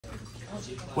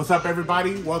What's up,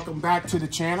 everybody? Welcome back to the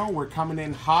channel. We're coming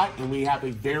in hot, and we have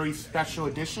a very special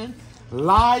edition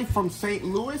live from St.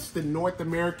 Louis, the North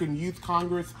American Youth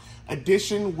Congress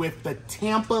edition with the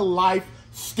Tampa Life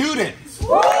Students.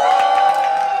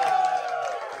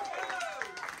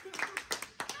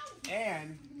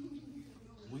 And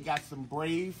we got some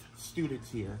brave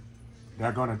students here that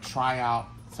are going to try out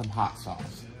some hot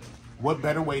sauce. What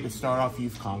better way to start off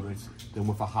Youth Congress than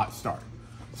with a hot start?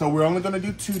 So we're only going to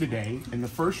do two today. And the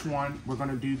first one, we're going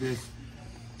to do this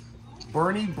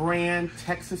Bernie brand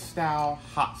Texas style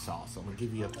hot sauce. I'm going to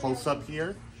give you a close up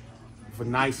here with a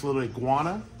nice little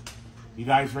iguana. You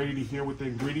guys ready to hear what the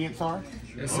ingredients are?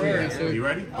 Yes, sir. Yes, sir. Are you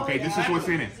ready? Okay, this is what's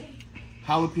in it.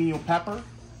 Jalapeno pepper,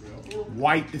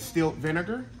 white distilled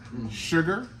vinegar,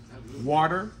 sugar,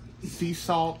 water, sea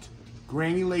salt,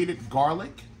 granulated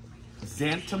garlic,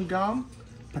 xanthan gum,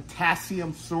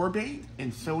 potassium sorbate,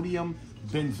 and sodium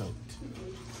benzoate.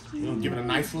 We're gonna give it a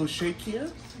nice little shake here.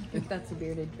 If that's a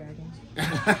bearded dragon.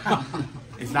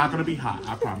 It's not gonna be hot,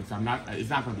 I promise. It's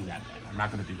not gonna be that bad. I'm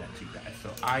not gonna do that to you guys.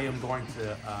 So I am going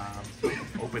to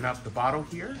open up the bottle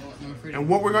here. And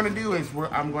what we're gonna do is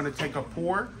I'm gonna take a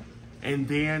pour, and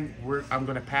then I'm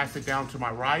gonna pass it down to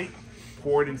my right,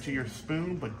 pour it into your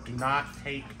spoon, but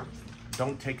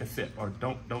don't take a sip, or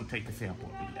don't take a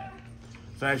sample of that.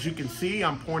 So as you can see,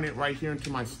 I'm pouring it right here into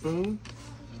my spoon.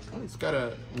 It's got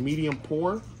a medium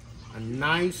pour, a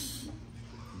nice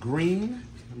green.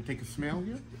 Let me take a smell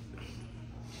here.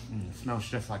 It smells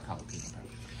just like jalapeno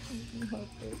pepper.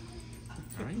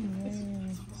 All right.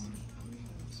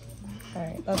 All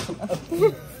right, that's enough.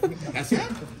 That's it?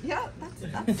 Yeah,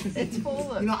 it's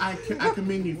full of. You know, I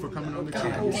commend you for coming on the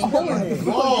channel.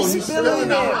 Oh, you're spilling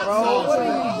the hot sauce. What are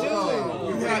you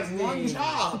doing? You had one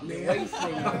job, man.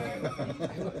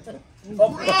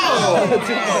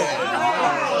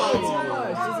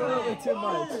 Too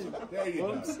much. There you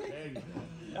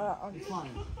go. I'm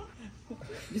fine.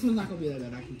 This one's not gonna be that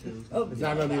bad, I can tell. It's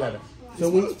not gonna be like that.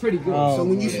 So it's pretty good. So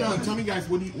when you smell it, tell me guys,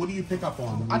 what do you pick up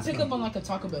on? I pick up on like a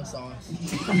Taco Bell sauce.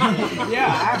 Yeah,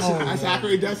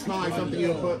 actually, it does smell like something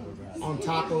you'll put on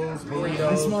tacos,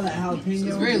 burritos. I smell that jalapeno.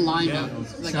 It's very limey. Yeah.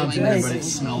 Like Sounds good, but it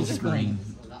smells green.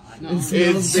 It's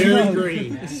very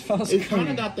green. It's kind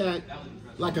of got that,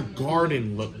 like a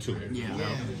garden look to it.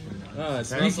 Yeah. Oh, it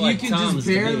smells like you can Tom's just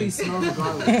barely smell the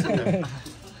garlic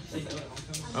too.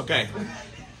 Okay.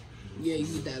 Yeah, you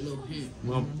need that little hint.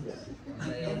 Well,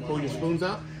 pull your spoons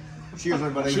up. Cheers,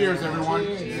 everybody. Cheers, everyone.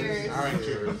 Cheers. All right,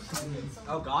 cheers.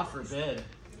 Oh, God forbid.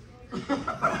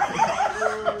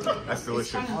 That's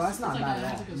delicious. Oh, that's not bad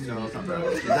at all. No, it's not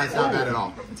bad. That's not bad at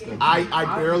all.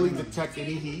 I barely detect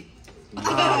any heat.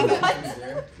 Yeah,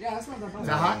 that's not that bad. Is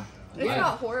that hot? It's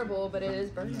not horrible, but it is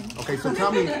burning. Okay, so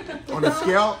tell me, on a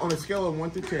scale of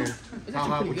 1 to 10, how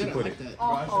hot would you put it?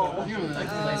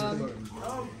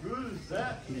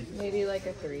 Maybe like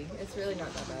a 3. It's really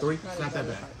not that bad. 3? It's not that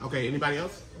bad. Okay, anybody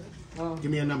else?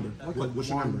 Give me a number. What's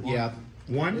your number? Yeah.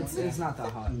 1? It's not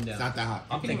that hot. It's not that hot.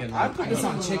 I'm thinking. I put this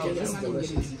on chicken. It's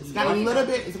delicious. It's got a little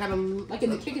bit. It's got a. Like in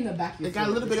the kick in the back. It got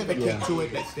a little bit of a kick to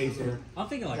it that stays there. I'm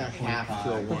thinking like a half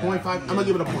to a 0.5. I'm gonna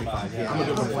give it a 0.5. I'm gonna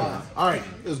give it a 0.5. All right.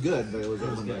 It was good, but it was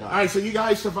good. All right. So you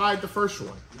guys survived the first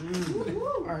one.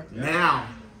 All right. Now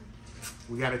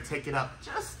we got to take it up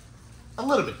just a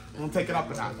little bit. We'll take it up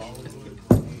a notch.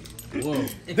 Whoa.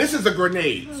 This is a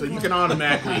grenade, so you can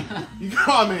automatically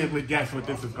guess what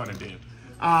this is gonna do.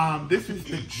 This is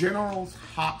the General's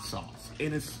hot sauce.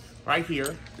 It is right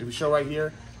here. If you show right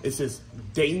here, it says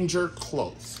danger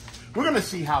close. We're gonna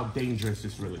see how dangerous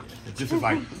this really is. If this is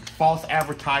like false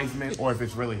advertisement or if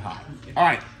it's really hot. All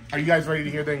right, are you guys ready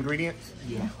to hear the ingredients?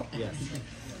 Yeah. Yes.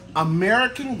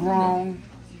 American grown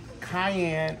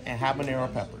cayenne and habanero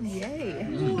peppers. Yay.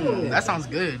 Ooh, that sounds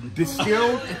good.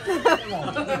 Distilled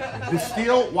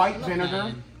white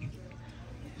vinegar,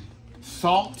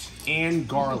 salt, and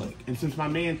garlic. And since my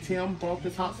man Tim brought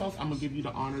this hot sauce, I'm gonna give you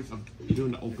the honors of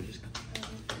doing the opening.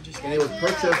 And it was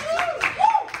purchased.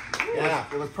 Yeah,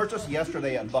 it was purchased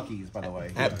yesterday at Buc-ee's, by the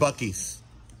way. At Buc-ee's.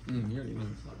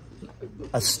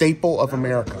 A staple of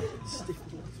America.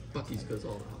 Buc-ee's goes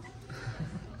all.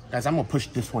 Guys, I'm gonna push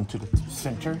this one to the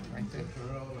center right there.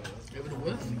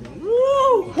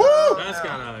 Woo! That's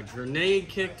got a grenade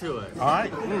kick to it. All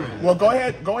right. Well, go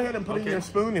ahead and put it in your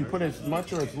spoon and put as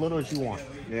much or as little as you want.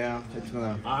 Yeah, it's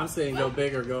gonna. I'm saying go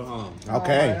big or go home.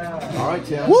 Okay. All right,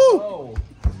 Tim. Woo!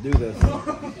 Let's do this. That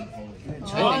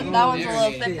one's a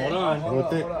little thicker. Hold on.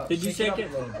 With it. Did you shake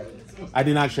it? I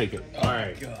did not shake it. All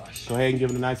right. Go ahead and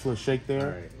give it a nice little shake All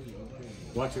there. right.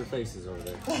 Watch your faces over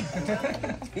there.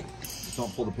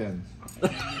 Don't pull the pins.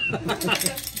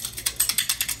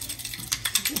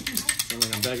 Sound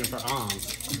like I'm begging for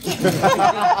alms.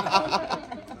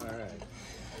 All right.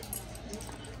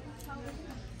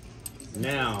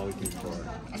 Now we can pour.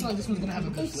 I feel like this one's gonna have a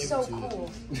good It's flavor so too.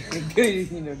 cool.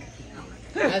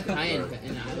 That's cayenne,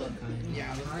 and I love cayenne.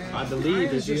 Yeah. I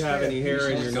believe if you have any hair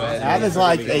in your nose, That is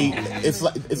like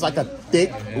it's like a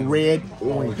thick red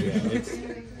orange.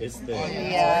 it's thick.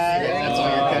 Yeah. That's all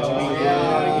you're catching me.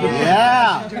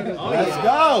 Yeah. Let's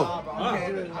go.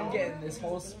 I'm getting this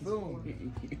whole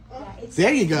spoon.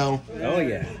 There you go. Oh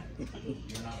yeah.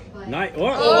 Nice. Oh.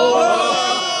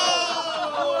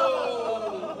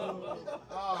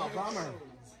 Oh, bummer.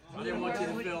 I didn't want you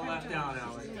to feel left out,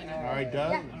 Alex. All right,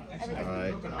 Doug.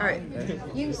 All right.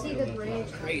 You can see the bridge.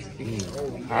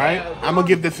 All right, I'm gonna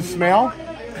give this a smell.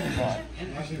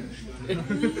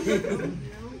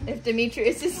 If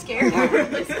Demetrius is scared, I'm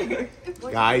really scared.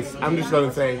 Guys, I'm just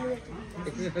gonna say,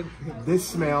 this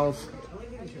smells.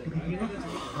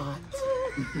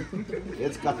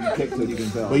 It's got the kick to it, you can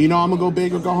tell. But you know, I'm gonna go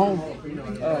big or go home.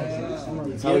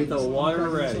 Get the water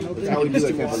ready. That's how we do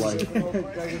it, Tampa Life.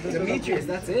 Demetrius,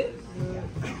 that's it?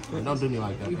 Don't do me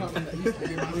like that.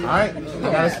 All right, I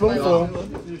got a spoonful.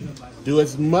 Do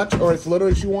as much or as little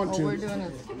as you want We're to. doing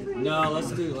it. No,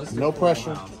 let's do. No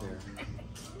pressure.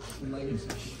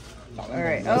 All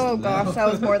right. Oh gosh, that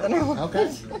was more than I wanted.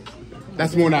 Okay.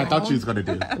 That's more than I thought you was gonna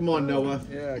do. Come on, Noah.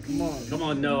 Come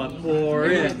on, Noah. Pour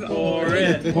it. Pour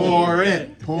it. Pour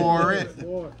it. Pour it.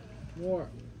 More.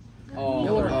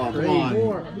 Oh, come on.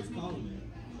 More.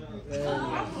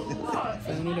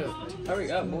 Filling it up.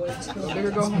 Hurry up, boys.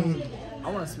 Bigger go home. I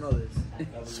want to smell this.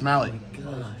 Smell it.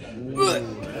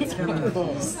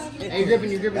 Hey, you're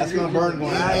gripping. That's gonna burn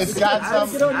one. It's got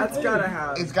some. That's gotta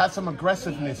have. It's got some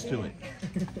aggressiveness to it.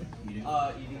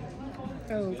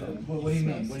 What do you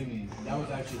mean? That was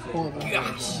actually horrible.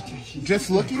 Just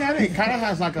looking at it, it kind of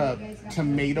has like a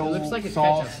tomato like it's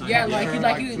sauce. ketchup. Yeah,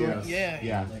 Yes. yeah.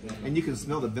 Yeah, And you can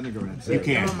smell the vinegar in it. you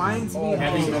can. Reminds me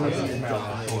Heavy of, vinegar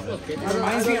smell. it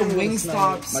reminds me of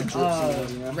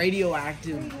Wingstop's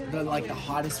radioactive, the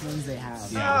hottest ones they have.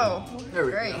 Oh,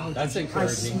 great. That's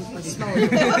encouraging. I smell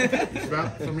it. Smell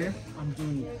from here.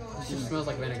 It just smells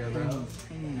like vinegar, bro.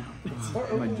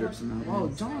 Oh,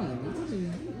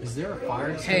 John. Is there a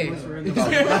fire Hey. extinguisher in the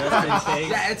case?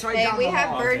 Yeah, it's right Hey, down we the have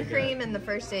hall. bird cream in the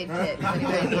first aid kit. If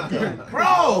anybody needs it.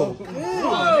 Bro!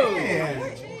 Man.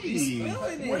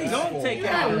 Jeez. Don't take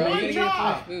that. Good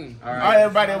job. All right,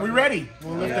 everybody, are we ready?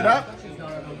 We'll lift it up.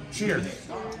 Cheers.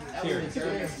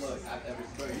 Cheers.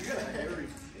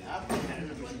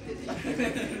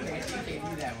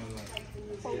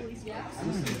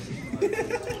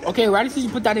 Okay, right as you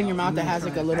put that in your mouth, that has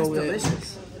like a little bit.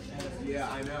 Delicious. Yeah,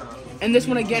 I know. And this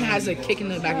one again has a kick in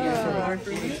the back of your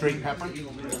throat. Straight pepper.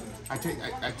 I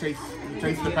taste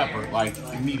the pepper like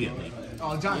immediately.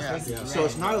 Oh, John. So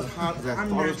it's not as hot as I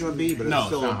thought it was gonna be, but No,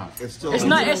 it's it's still. not hot. It's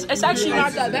not. It's actually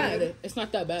not that bad. It's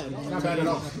not that bad. Not bad at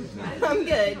all. I'm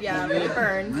good. Yeah, it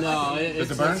burns. No,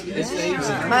 Does it burn? It's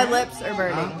staging. My lips are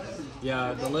burning.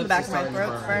 Yeah, the lips The back are of my starting to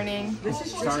throat's burn. burning.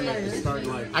 It's starting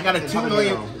like. I got a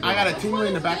tingling. I got a tingling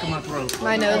in the back of my throat.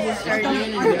 My nose is starting to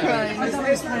burn.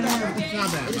 It's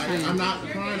not bad. Like, I'm not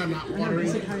crying. I'm not watering.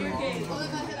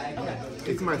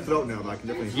 It's in my throat now, but I can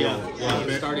definitely feel Yeah,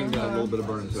 it's starting a little to. bit of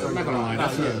burn. I'm So not gonna lie.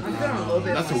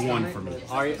 That's a 1 for me.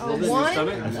 Are you? Will this One?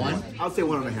 your stomach? I'll say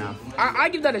 1.5. I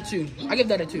give that a 2. I give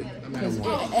that a 2. Because it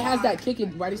has that kick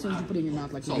in right as soon as you put it in your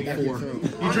mouth, like in the back of your throat.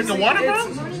 You drinking water,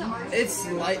 bro? It's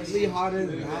slightly hotter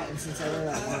than that, and since I read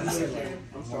that one, it's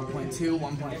like 1.2,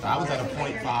 1.5. I was at a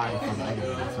 0.5 for the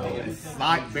other one, so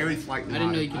it's very slightly. I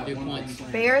didn't know you could do points.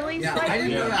 Barely I slightly.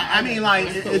 didn't know that. I mean, like,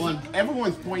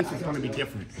 everyone's points is going to be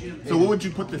different. So what would you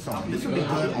put this on? This would be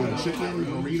good on chicken,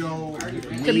 burrito,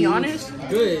 wings. To be honest,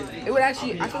 Good. it would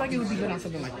actually. I feel like it would be good on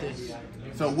something like this.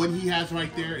 So what he has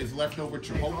right there is leftover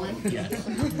Chipotle. Yes,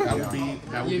 that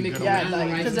would be good. Yeah, On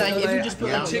like because if you just put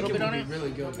Yeah. a little bit on it,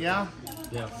 Really good. yeah.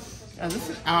 Yeah. Yeah, this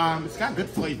is, it's got good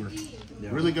flavor.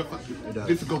 Really good.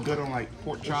 This would go good on like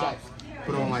pork chops.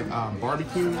 Put on like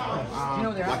barbecue,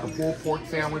 like a pulled pork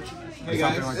sandwich, Hey something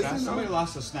guys, like isn't that. somebody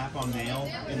lost a snap-on nail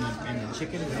in the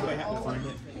chicken? Does anybody happen to find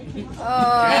it?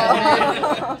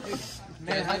 Oh.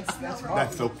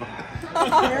 That's so fun.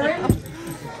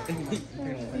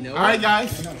 All right,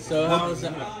 guys. So how's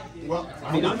that? Well,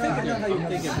 I mean, I'm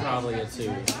thinking probably a 2.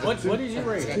 What did you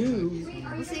rate?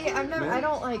 You see, I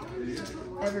don't like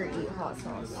ever eat hot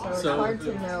sauce, so it's So- hard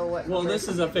to know what. Well, this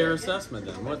is a fair assessment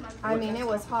then. What? I mean, it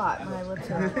was hot. My lips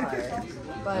are on fire,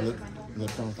 but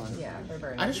Lips on fire. yeah, they're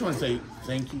burning. I just want to say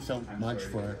thank you so much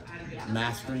for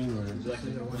mastering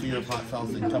or Fear of Hot Sauce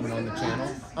and coming on the channel.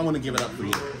 I want to give it up for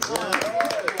you.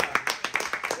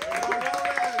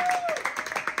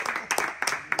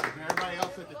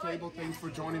 at the table. Thanks for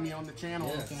joining me on the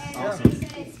channel. Awesome.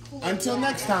 Until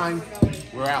next time,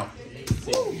 we're out.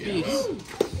 Peace.